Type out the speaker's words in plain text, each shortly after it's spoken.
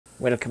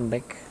Welcome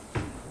back.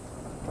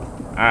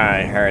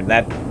 I heard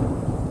that.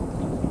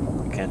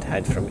 You can't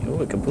hide from me.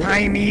 Oh, a kaboom.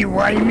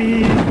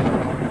 Timey-wimey!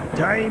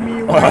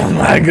 Timey-wimey! Oh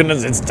my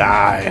goodness, it's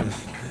time.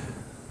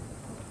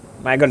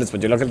 My goodness,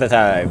 would you look at the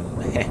time?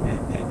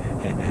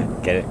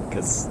 Get it?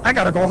 Cause I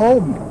gotta go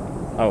home!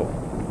 oh,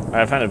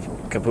 I found a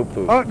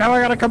kapoo-poo. Oh, now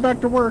I gotta come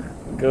back to work.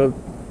 Go.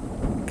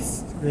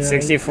 Yeah,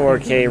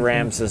 64K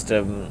RAM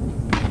system.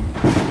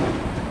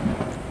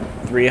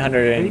 300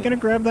 Are you and gonna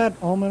grab that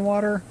almond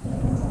water?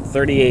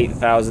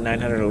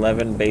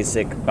 38,911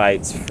 basic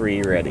bytes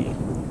free ready.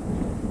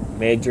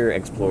 Major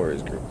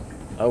Explorers Group.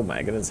 Oh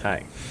my goodness,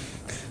 hi.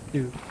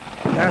 Dude,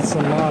 that's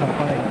a lot of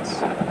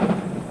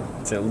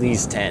bytes. It's at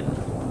least 10.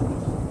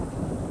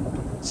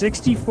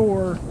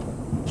 64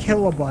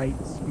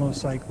 kilobytes,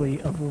 most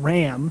likely, of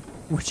RAM,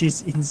 which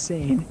is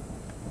insane.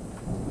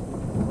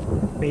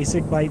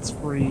 Basic bytes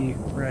free,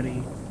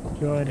 ready.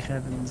 Good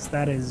heavens,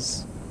 that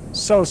is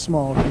so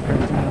small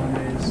compared to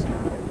nowadays.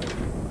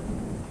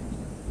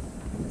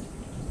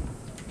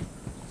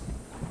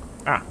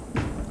 Ah,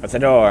 that's a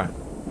door.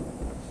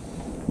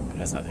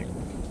 That's nothing.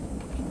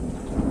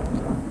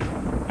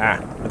 Ah,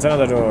 that's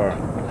another door.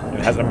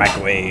 It has a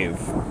microwave.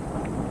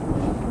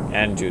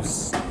 And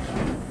juice.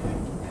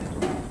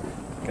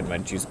 Get my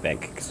juice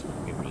back because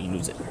we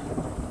lose it.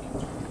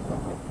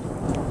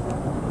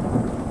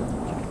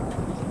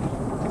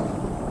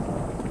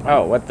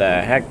 Oh, what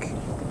the heck?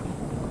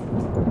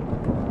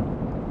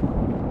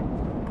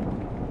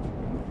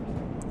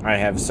 I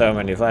have so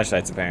many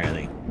flashlights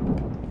apparently.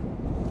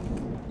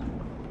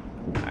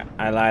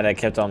 I lied, I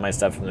kept all my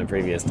stuff from the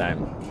previous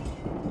time.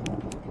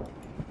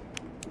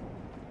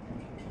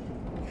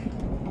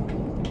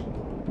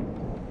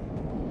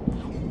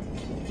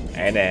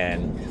 And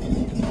then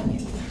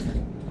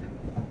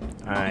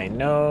I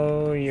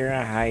know you're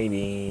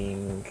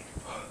hiding.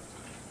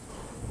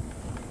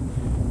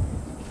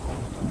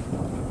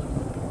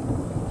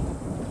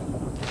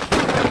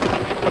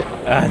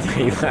 Ah, there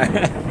you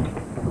are.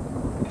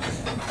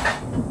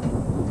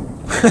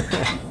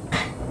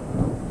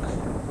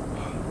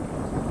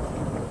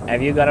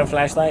 Have you got a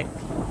flashlight?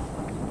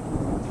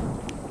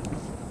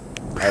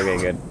 Okay,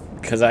 good.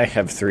 Because I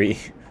have 3.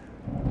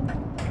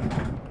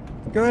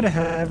 Good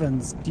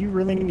heavens, do you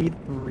really need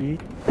 3?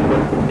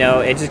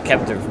 No, it just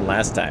kept it from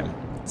last time.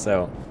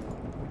 So.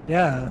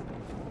 Yeah,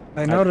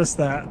 I noticed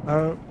that.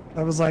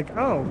 I was like,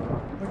 oh,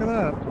 look at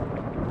that.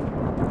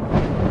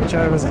 Which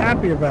I was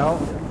happy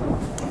about.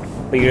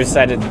 But you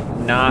decided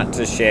not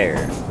to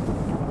share.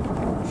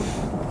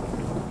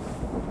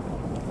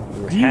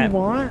 Do you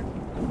want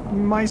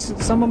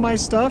some of my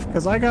stuff?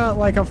 Because I got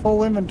like a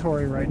full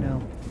inventory right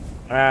now.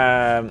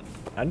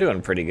 I'm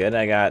doing pretty good.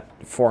 I got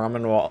 5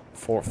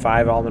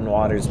 almond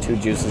waters, 2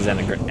 juices, and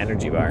an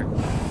energy bar.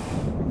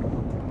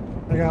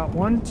 I got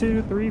 1,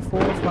 2, 3, 4,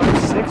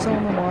 5, 6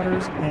 almond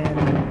waters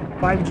and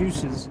 5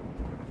 juices.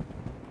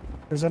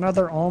 There's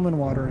another almond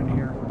water in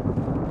here.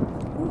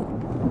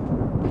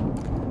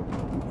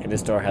 And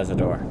this door has a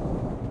door.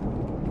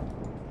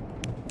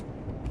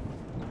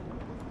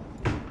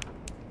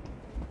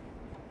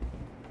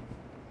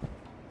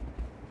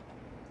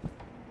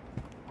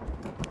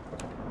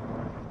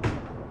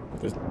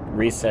 Just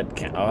reset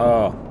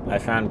oh, I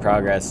found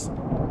progress.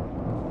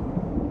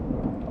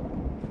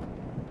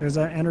 There's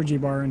an energy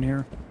bar in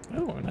here.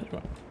 Oh, another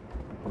one.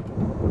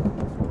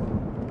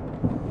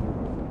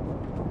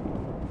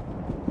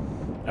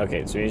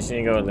 Okay, so we just need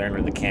to go and learn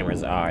where the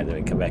cameras are, then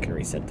we come back and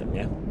reset them,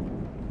 yeah?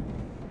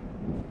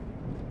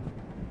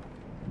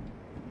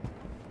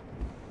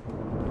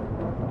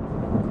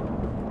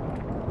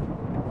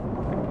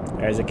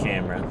 There's a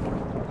camera.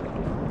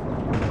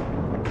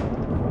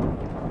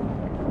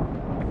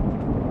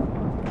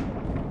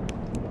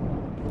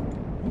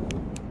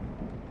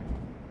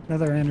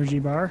 Another energy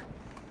bar.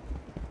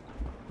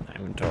 My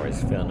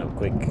inventory's filling up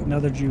quick.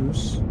 Another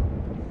juice.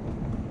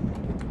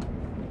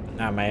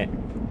 Nah,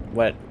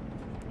 what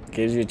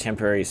gives you a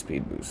temporary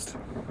speed boost?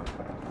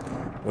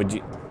 Would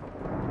you?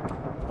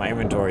 My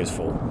inventory is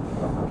full.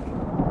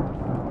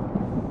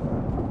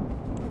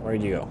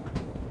 Where'd you go?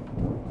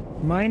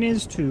 Mine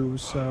is too,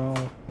 so...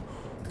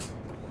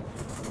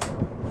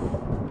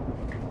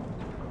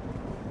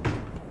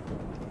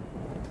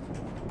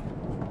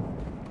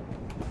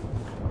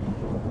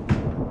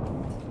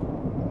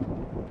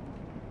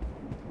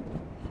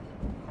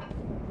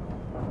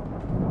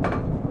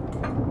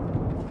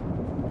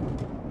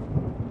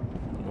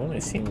 I've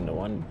only seen the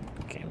one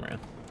camera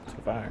so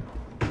far.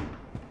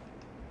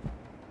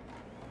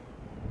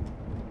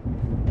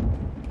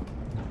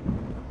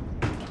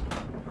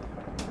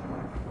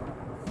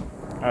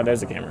 Oh,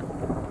 there's a camera.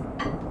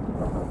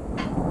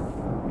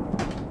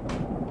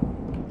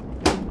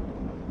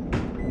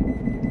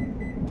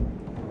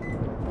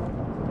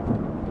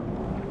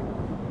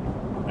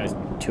 There's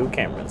 2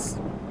 cameras.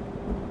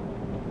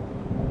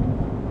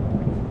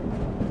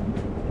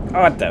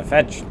 Oh, what the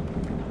fetch?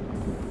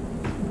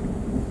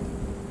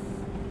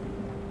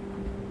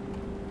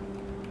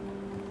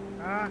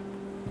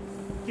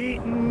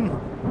 Keaton!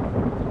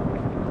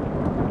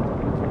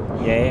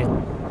 Yeah.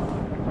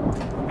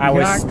 I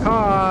was got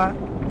caught.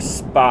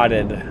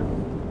 spotted.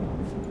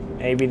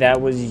 Maybe that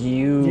was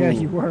you. Yeah,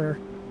 you were.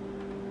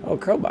 Oh,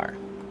 crowbar.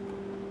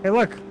 Hey,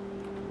 look.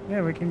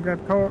 Yeah, we can grab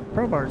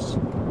crowbars.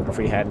 If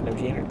we had an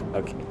empty inner.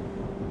 Okay.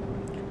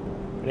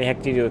 What the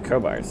heck do you do with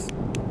crowbars?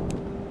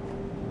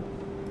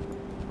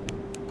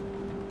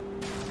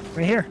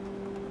 Right here.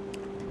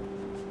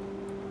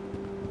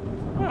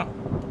 Oh.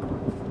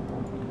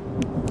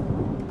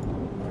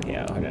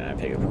 Yeah, hold on, I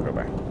pick up a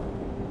crowbar.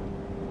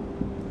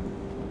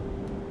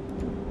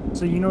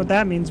 So you know what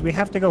that means? We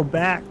have to go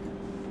back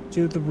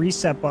to the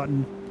reset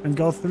button and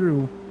go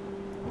through.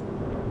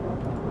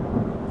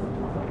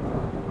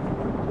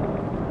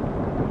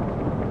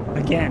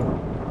 Again.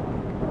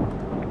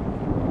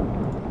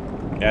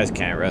 That was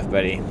kind of rough,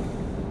 buddy.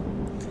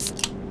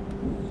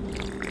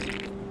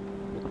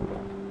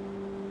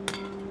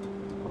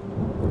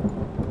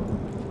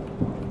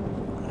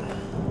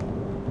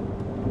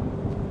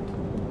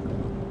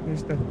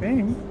 There's the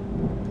thing.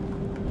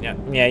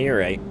 Yeah, you're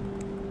right.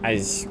 I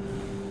just...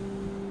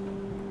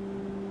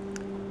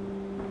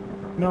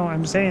 No,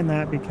 I'm saying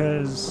that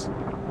because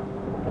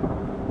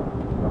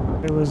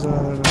there was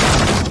a...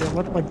 It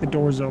looked like the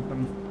door's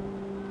open.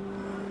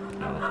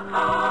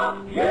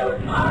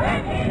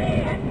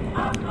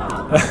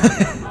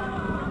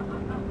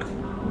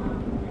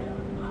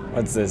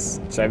 What's this?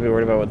 Should I be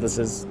worried about what this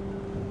is?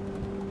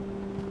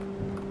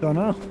 Don't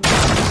know.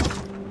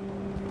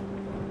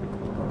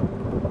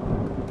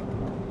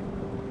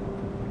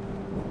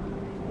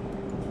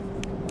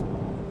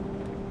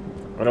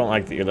 I don't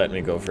like that you're letting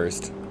me go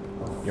first.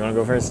 You want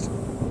to go first?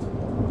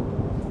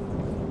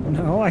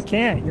 No, I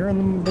can't. You're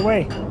in the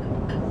way.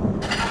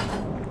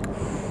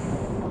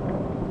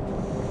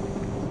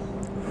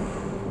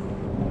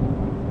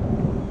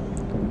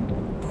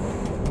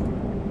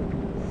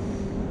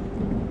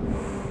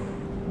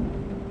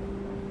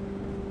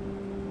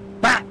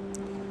 Bah!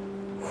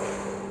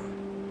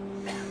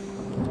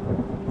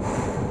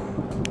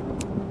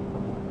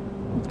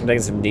 I'm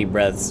taking some deep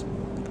breaths.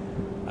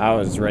 I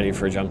was ready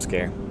for a jump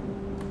scare.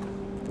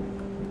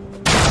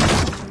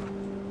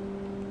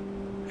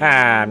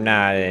 I'm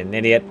not an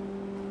idiot.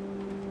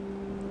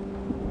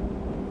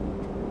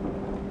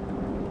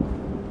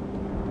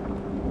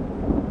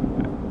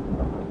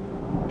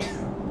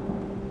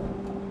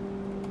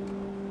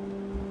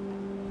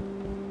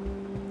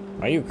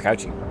 Why are you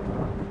crouching?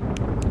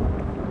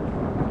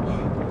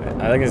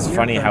 I think it's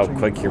funny how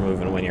quick you're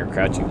moving when you're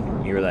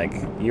crouching. You were like,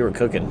 you were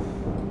cooking.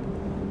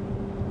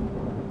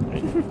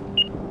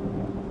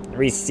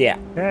 Reset.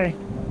 Okay.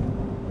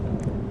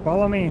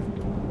 Follow me.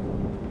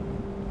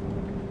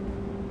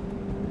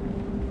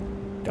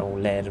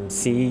 Don't let them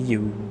see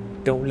you.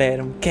 Don't let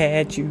them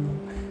catch you.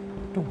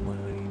 Don't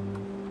mind.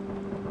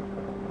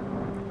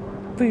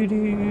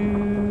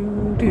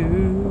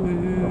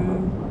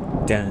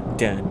 Dun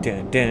dun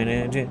dun dun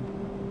dun dun.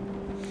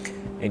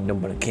 Ain't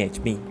nobody catch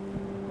me.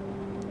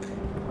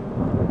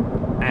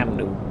 I'm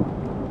new.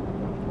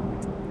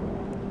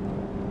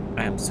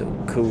 I'm so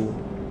cool.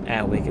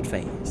 I wicked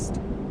fast.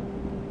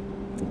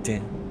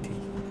 Dun, dun,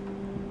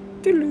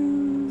 doo-doo.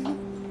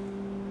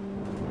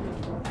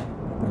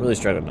 I'm really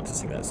struggling not to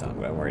sing that song,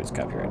 but I'm worried it's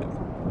copyrighted.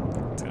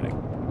 It's gonna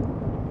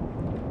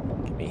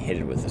get me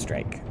hit with a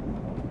strike.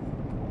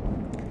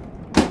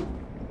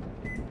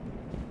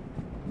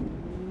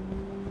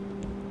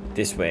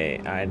 This way,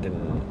 I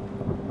didn't.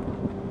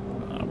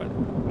 Oh, but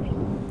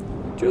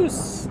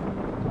juice.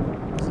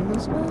 Is it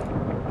this way?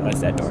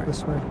 What's that door?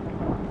 This way.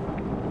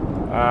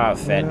 Ah,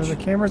 fetch. The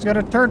camera's got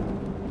to turn.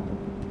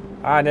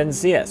 Ah, I didn't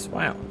see us.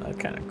 Wow, that's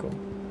kind of cool.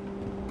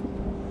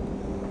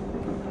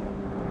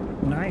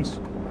 Nice.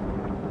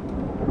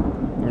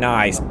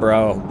 Nice,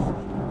 bro.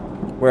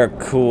 We're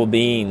cool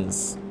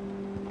beans.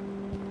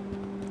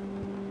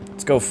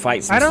 Let's go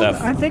fight some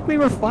stuff. I think we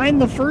were fine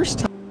the first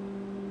time.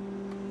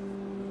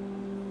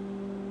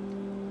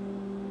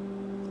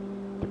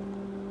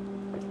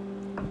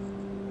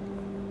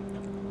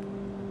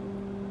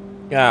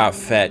 Ah,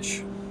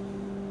 fetch.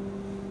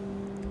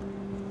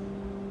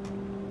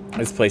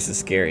 This place is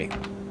scary.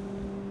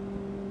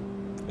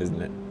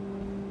 Isn't it?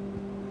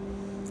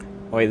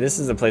 Oh, wait, this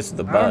is the place with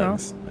the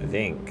bugs, I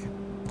think.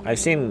 I've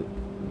seen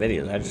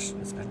videos.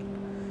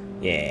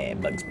 Yeah,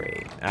 bug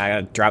spray. I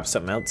gotta drop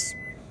something else.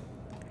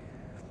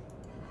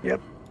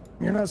 Yep.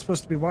 You're not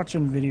supposed to be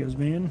watching videos,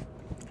 man.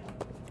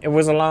 It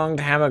was a long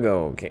time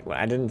ago. Okay, well,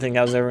 I didn't think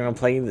I was ever gonna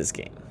play this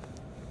game.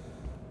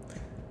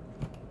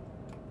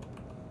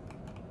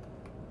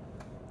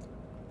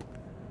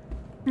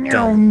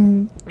 Meow.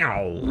 Meow.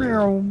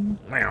 Meow.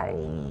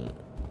 Meow.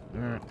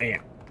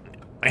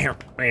 Meow.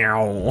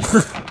 Meow.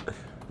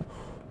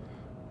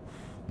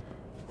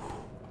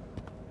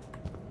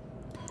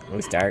 It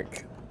was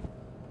dark.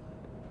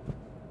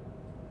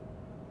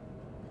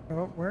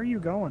 Oh, where are you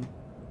going?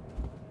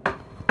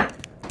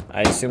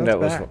 I assumed that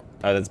was. Back.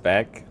 Oh, that's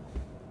back.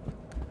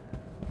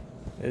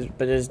 But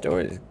there's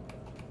doors.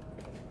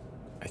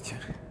 I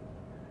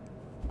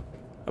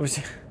was.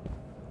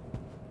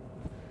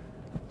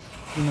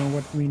 You know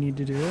what we need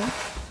to do?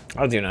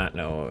 I do not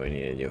know what we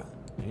need to do.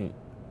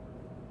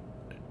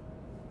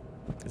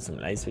 There's some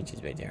light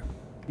switches right there.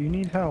 You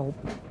need help.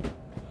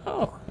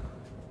 Oh.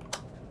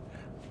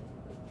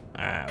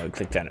 I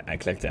clicked on her. I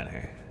clicked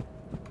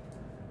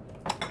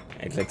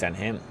on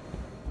him.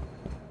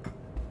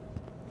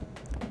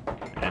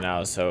 And I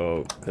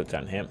also clicked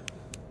on him.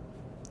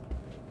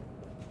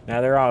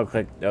 Now they're all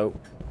clicked. Oh.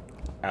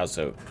 I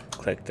also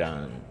clicked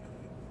on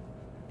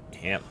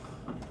him.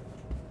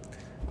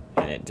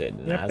 And it did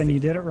nothing. Yep, and you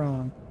did it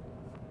wrong.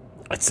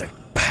 It's a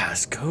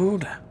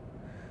passcode.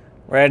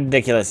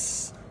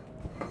 Ridiculous.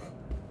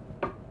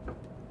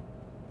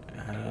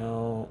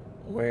 How?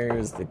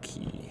 Where's the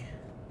key?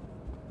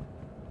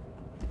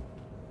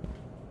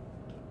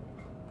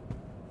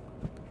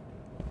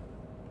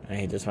 I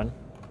hate this one.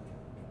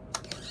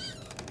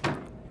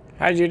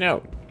 How did you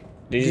know?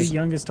 Did you The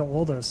youngest to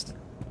oldest.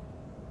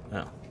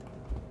 Oh,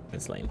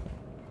 it's lame.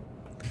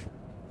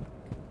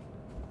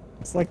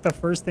 It's like the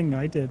first thing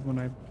I did when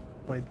I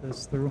played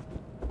this through.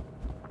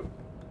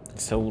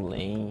 It's so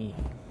lame.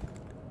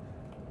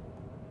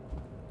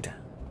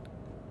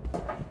 Who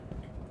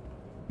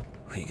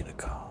are you gonna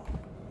call?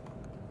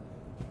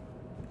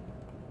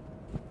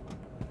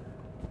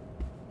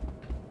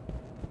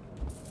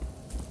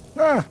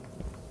 Ah!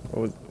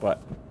 What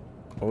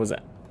was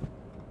that?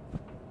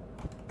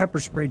 Pepper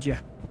sprayed you.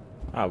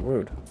 Ah,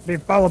 rude. Being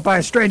followed by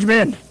a strange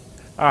man.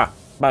 Ah,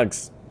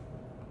 bugs.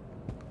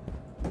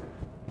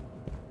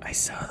 I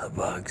saw the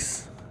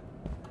bugs.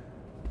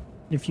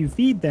 If you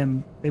feed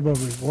them, they will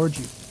reward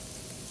you.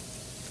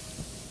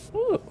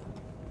 Ooh.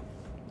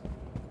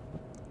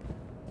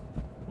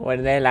 What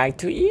do they like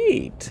to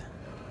eat?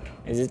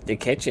 Is it the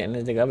kitchen?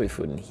 Is there gonna be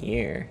food in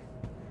here?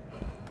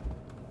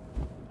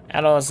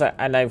 And also,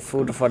 I like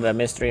food for the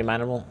mystery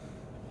animal.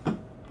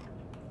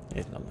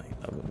 There's nobody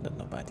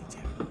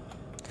there.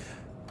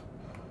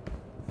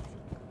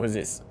 What's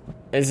this?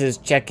 This is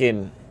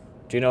check-in.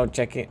 Do you know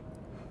check-in?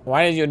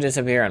 Why did you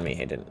disappear on me,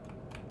 Hayden?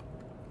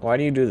 Why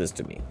do you do this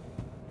to me?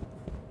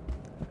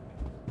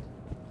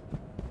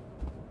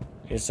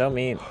 You're so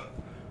mean.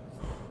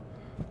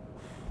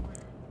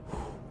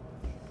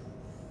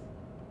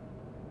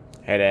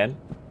 Hey, Dad.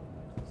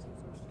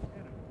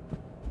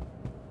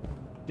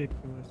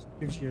 Ridiculous.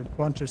 Gives you a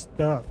bunch of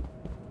stuff.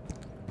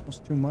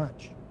 Almost too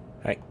much.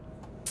 Hey.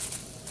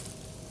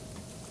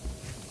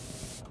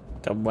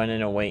 Stop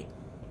running away.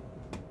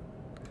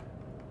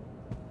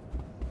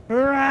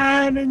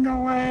 Running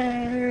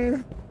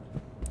away!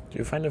 Did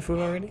you find the food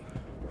already?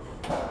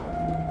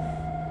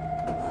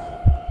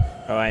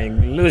 Oh,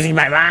 I'm losing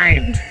my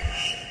mind!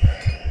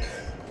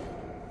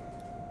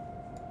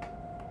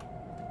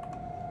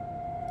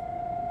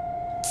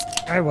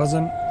 I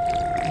wasn't,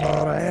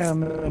 but I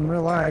am in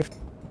real life.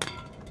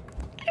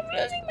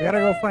 I gotta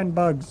go find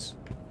bugs.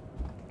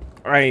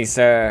 Alright,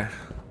 sir.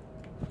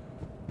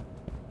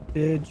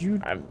 Did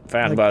you? I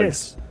found like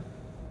bugs.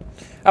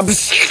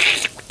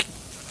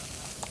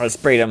 I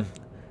sprayed them.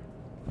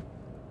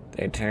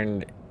 They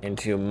turned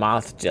into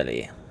moth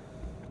jelly.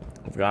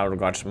 I forgot we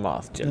got some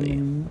moth jelly.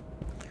 And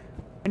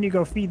you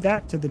go feed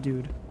that to the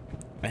dude.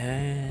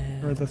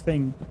 Or the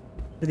thing.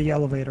 To the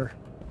elevator.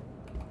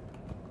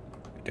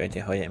 Do I have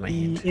to hold it in my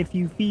hand? If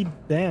you feed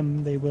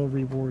them, they will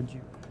reward you.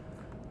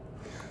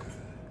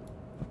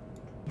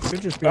 You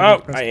should just be able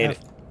to press I ate F.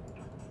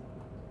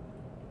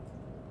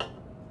 it.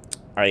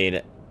 I ate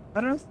it. I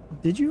don't know.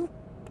 Did you?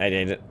 I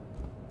ate it.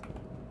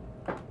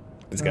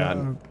 It's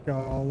gone. Oh,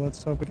 God.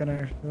 Let's hope we can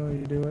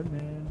actually do it,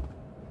 man.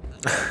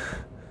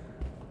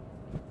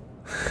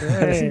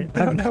 Great.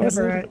 I've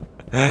never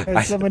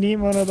had someone eat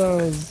one of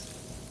those.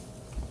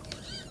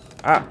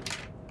 Ah.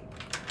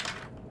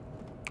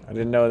 I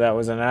didn't know that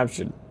was an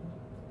option.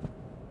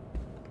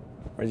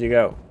 Where'd you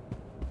go?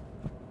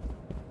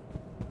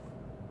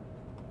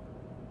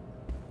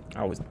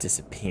 I was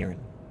disappearing.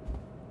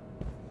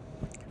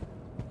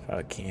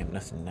 Follow camp,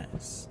 nothing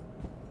nice.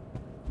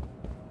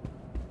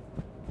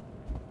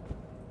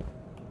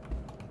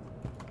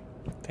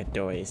 That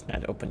door is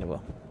not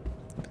openable.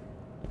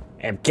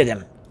 And kill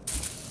him.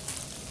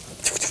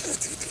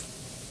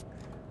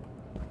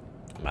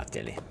 Moth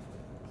jelly.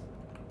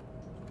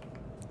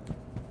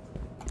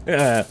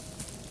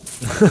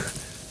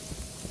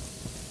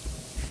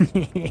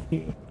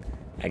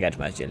 I got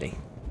my jelly.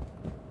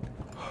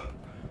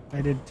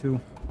 I did too.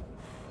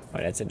 Oh,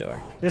 that's a door.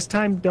 This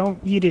time, don't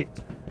eat it.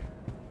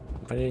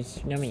 But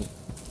it's yummy.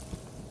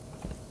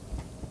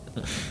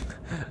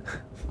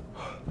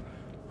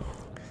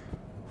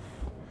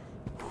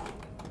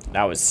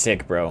 That was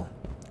sick, bro.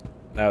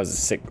 That was a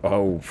sick.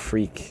 Oh,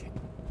 freak.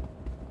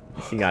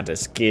 He got the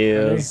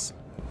skills.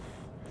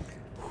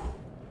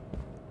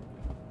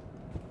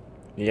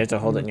 You have to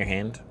hold it in your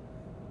hand.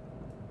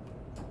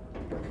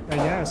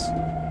 Yes.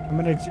 I'm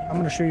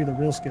gonna show you the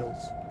real skills.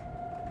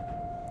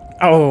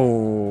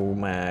 Oh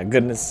my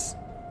goodness.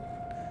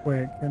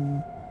 Quick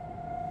and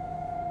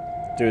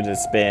Do the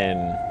spin.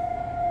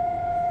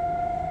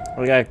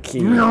 We got a key.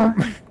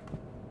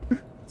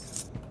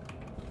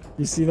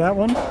 You see that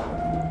one?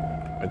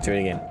 Let's do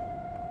it again.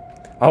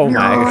 Oh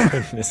my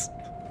goodness.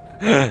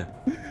 How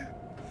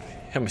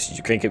much did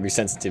you crank up your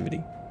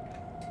sensitivity?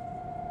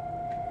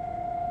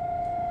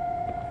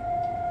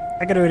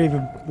 I could do it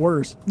even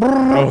worse.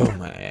 Oh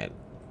man.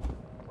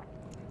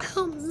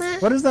 Oh man.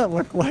 What does that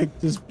look like?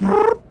 Just.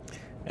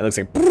 It looks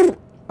like.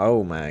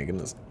 Oh my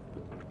goodness.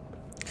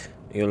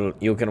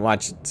 You can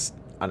watch it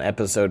on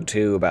episode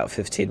 2 about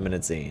 15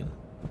 minutes in.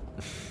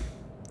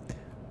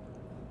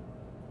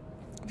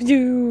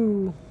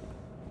 You.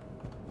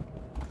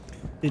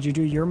 Did you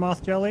do your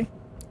moth jelly?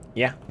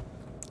 Yeah.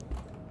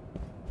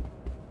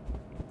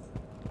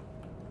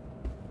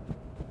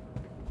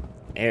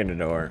 Air the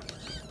door.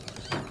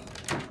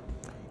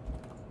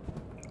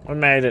 We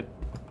made it.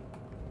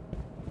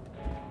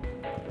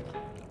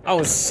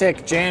 Oh,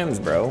 sick jams,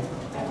 bro.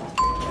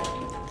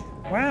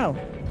 Wow.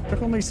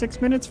 Took only 6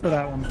 minutes for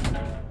that one.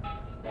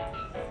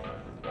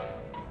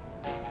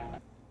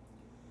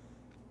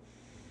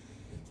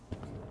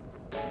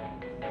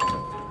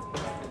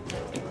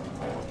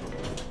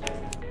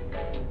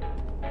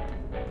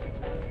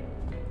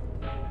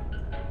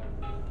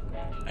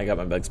 I got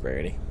my bug spray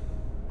ready.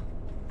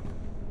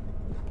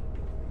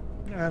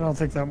 I don't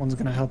think that one's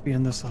gonna help you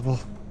in this level.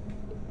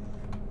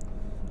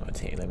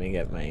 Let me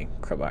get my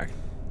crowbar.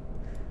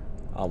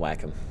 I'll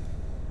whack him.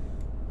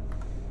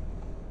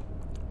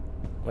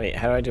 Wait,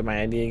 how do I do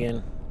my ID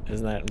again?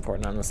 Isn't that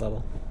important on this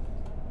level?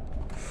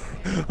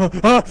 Excuse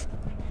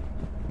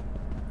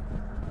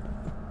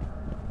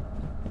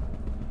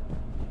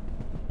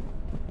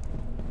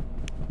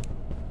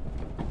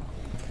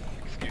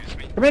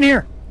me. Come in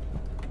here.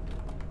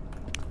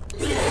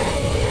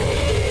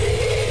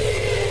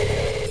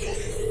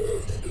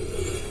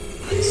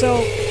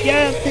 So,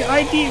 yeah, the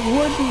ID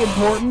would be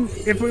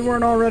important if we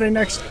weren't already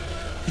next to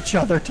each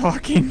other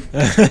talking.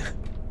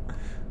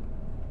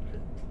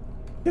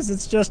 Because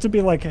it's just to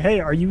be like, hey,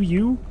 are you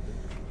you?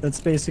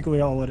 That's basically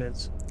all it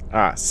is.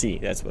 Ah, see,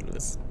 that's what it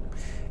is.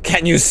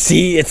 Can you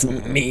see it's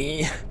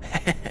me?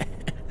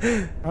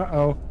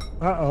 Uh-oh.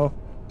 Uh-oh.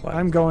 What?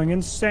 I'm going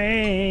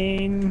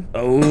insane.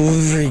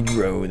 Oh,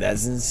 bro,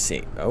 that's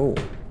insane. Oh.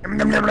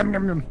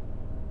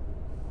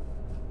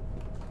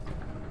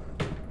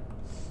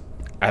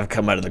 I've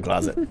come out of the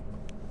closet.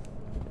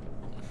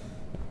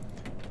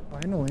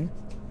 Finally.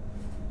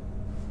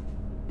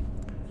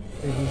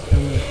 Okay, he's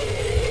gonna...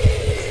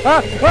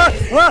 Ah! Ah!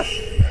 Ah!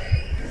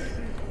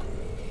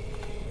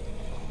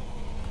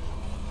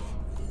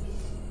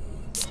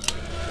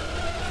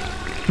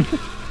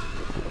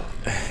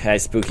 Hey,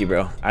 spooky,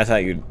 bro. I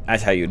thought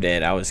you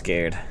did. I was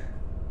scared.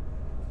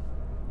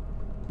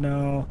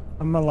 No,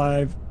 I'm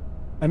alive.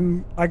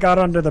 I got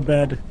under the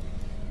bed.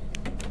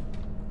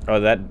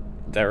 Oh, that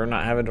room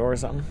not have a door or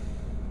something?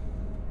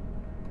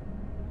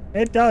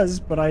 It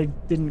does, but I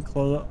didn't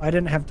close it. I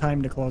didn't have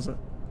time to close it.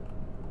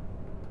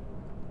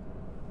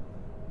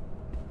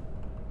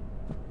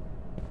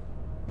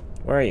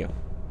 Where are you?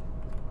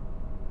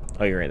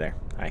 Oh, you're right there.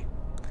 Hi.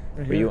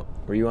 Right Were here.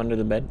 you under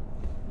the bed?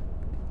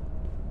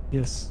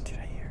 Yes. Did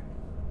I hear?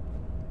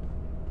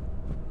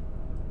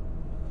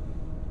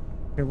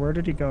 Okay, where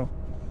did he go?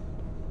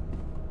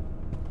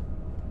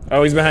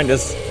 Oh, he's behind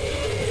us.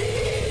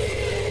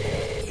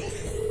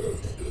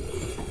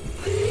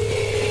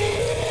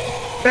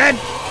 Bed!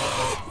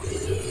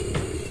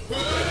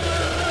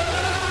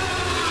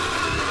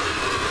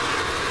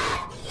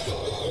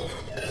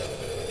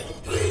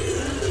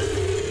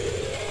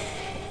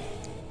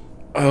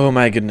 Oh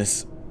my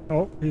goodness.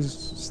 Oh, he's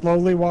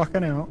slowly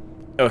walking out.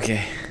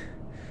 Okay.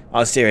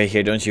 I'll stay right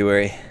here, don't you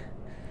worry.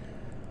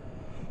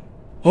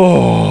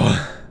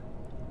 Oh.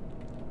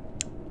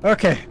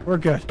 Okay, we're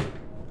good.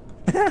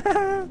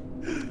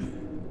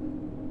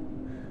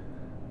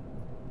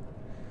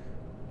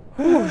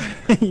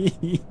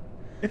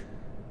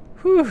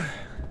 Whew.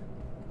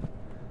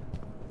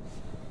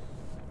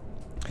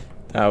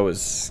 That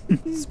was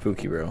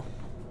spooky, bro.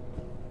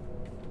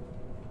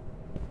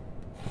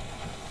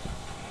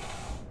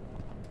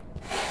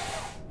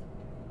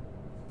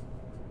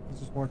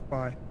 Just walk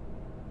by.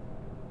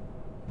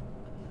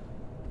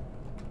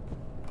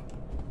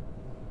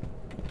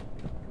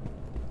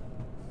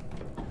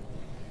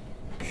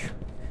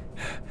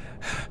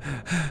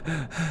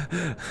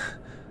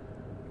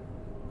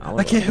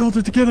 I can't hold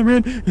it together,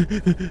 man.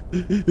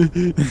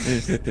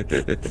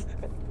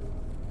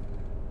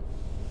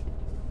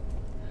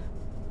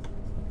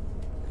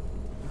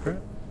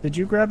 Did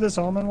you grab this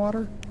almond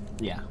water?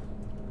 Yeah.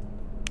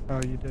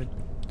 Oh, you did.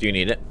 Do you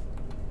need it?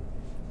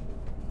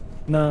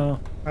 No,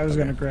 I was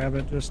gonna grab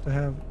it just to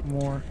have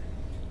more.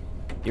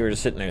 You were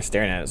just sitting there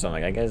staring at it, so I'm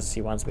like, I guess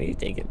he wants me to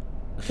take it.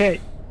 Okay,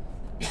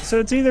 so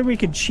it's either we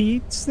could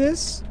cheat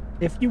this,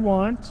 if you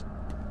want,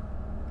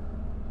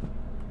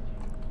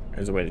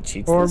 There's a way to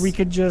cheat or this. we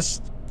could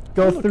just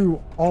go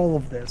through all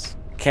of this.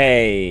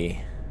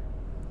 Okay.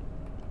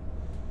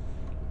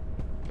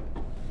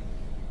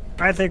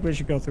 I think we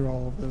should go through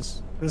all of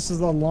this. This is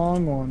the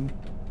long one.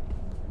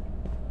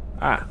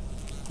 Ah.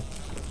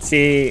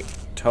 See,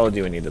 told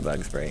you we need the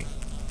bug spray.